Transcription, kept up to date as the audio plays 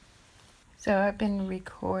So I've been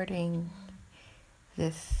recording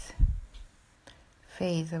this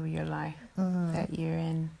phase of your life that you're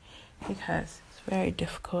in because it's very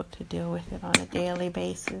difficult to deal with it on a daily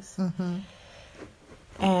basis.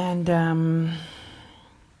 And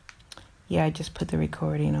I just put the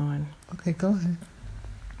recording on. Okay, go ahead.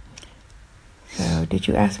 So did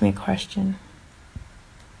you ask me a question?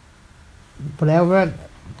 Whatever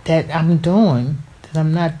that I'm doing, that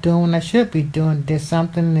I'm not doing what I should be doing, there's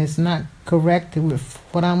something that's not correct with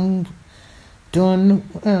what I'm doing.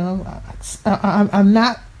 I'm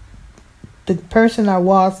not the person I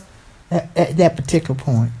was at that particular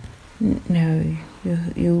point. No,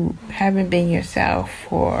 you haven't been yourself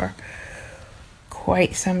for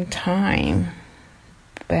quite some time.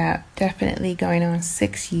 About definitely going on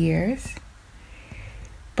 6 years.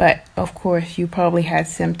 But of course, you probably had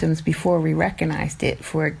symptoms before we recognized it.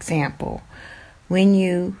 For example, when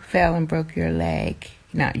you fell and broke your leg,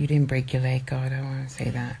 you didn't break your leg, God, I don't want to say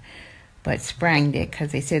that, but sprained it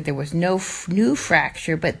because they said there was no new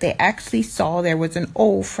fracture, but they actually saw there was an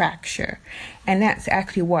old fracture. And that's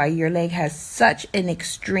actually why your leg has such an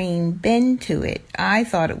extreme bend to it. I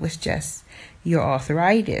thought it was just your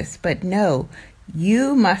arthritis, but no,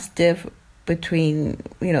 you must have between,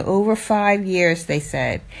 over 5 years, they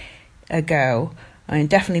said, ago, and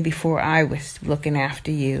definitely before I was looking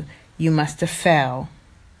after you, you must have fell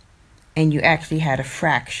and you actually had a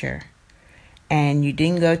fracture. And you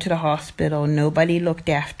didn't go to the hospital. Nobody looked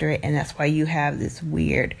after it. And that's why you have this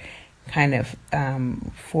weird kind of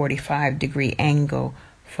 45-degree angle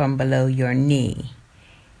from below your knee.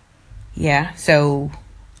 Yeah, so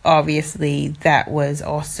obviously that was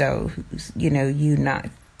also, you not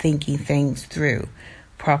thinking things through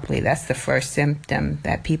properly. That's the first symptom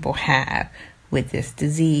that people have with this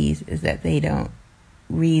disease, is that they don't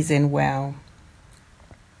reason well.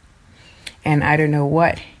 And I don't know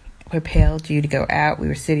what propelled you to go out. We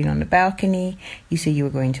were sitting on the balcony. You said you were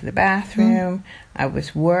going to the bathroom. I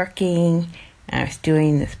was working. I was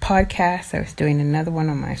doing this podcast. I was doing another one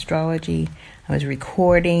on my astrology. I was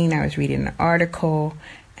recording. I was reading an article.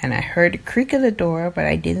 And I heard the creak of the door, but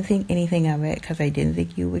I didn't think anything of it because I didn't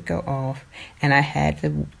think you would go off. And I had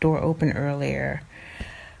the door open earlier.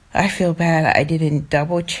 I feel bad. I didn't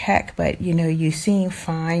double check, but you seem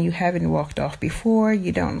fine. You haven't walked off before.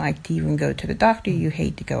 You don't like to even go to the doctor. You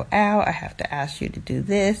hate to go out. I have to ask you to do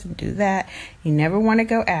this and do that. You never want to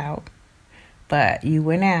go out, but you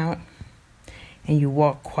went out and you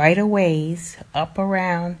walked quite a ways up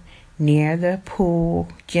around near the pool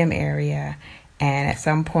gym area. And at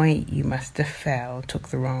some point, you must have took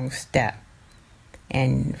the wrong step,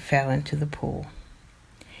 and fell into the pool.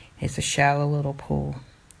 It's a shallow little pool.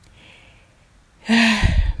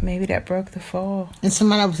 Maybe that broke the fall. And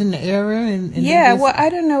somebody was in the area? Well, I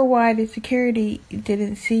don't know why the security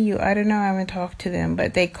didn't see you. I don't know. I haven't talked to them.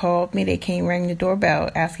 But they called me. They came, rang the doorbell,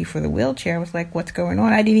 asking for the wheelchair. I was like, what's going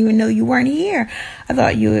on? I didn't even know you weren't here. I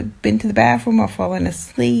thought you had been to the bathroom or fallen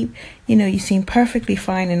asleep. You seemed perfectly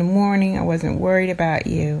fine in the morning. I wasn't worried about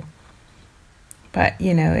you. But,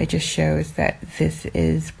 it just shows that this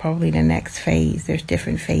is probably the next phase. There's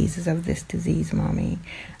different phases of this disease, Mommy.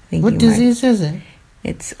 What disease is it?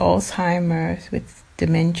 It's Alzheimer's with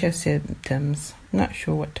dementia symptoms. I'm not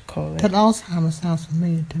sure what to call it. But Alzheimer's sounds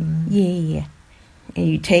familiar to me. Yeah. And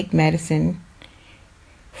you take medicine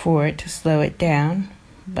for it to slow it down.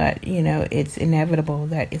 But, it's inevitable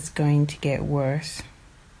that it's going to get worse.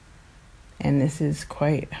 And this is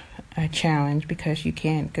quite a challenge because you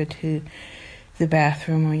can't go to the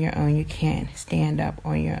bathroom on your own. You can't stand up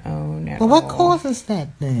on your own at all. Well, what causes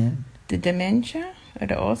that then? The dementia or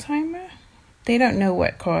the Alzheimer? They don't know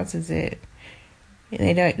what causes it.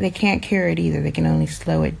 They can't cure it either. They can only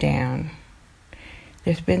slow it down.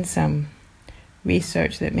 There's been some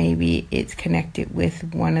research that maybe it's connected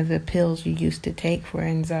with one of the pills you used to take for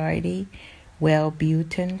anxiety,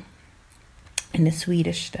 Wellbutrin, in the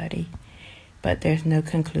Swedish study. But there's no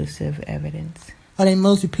conclusive evidence. Are they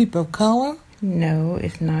mostly people of color? No,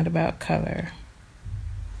 it's not about color.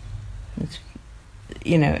 It's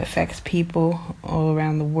affects people all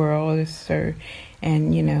around the world,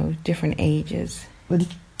 and different ages. But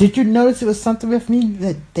did you notice it was something with me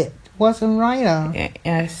that wasn't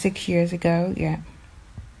right? 6 years ago, yeah.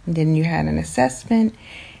 And then you had an assessment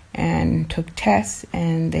and took tests,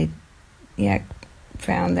 and they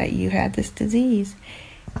found that you had this disease.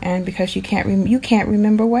 And because you can't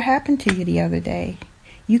remember what happened to you the other day.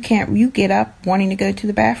 You get up wanting to go to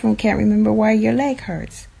the bathroom, can't remember why your leg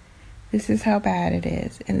hurts. This is how bad it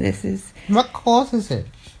is. And this is... What causes it?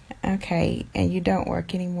 Okay, and you don't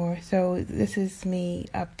work anymore. So this is me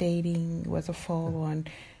updating. Was a fall on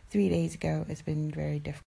 3 days ago. It's been very difficult.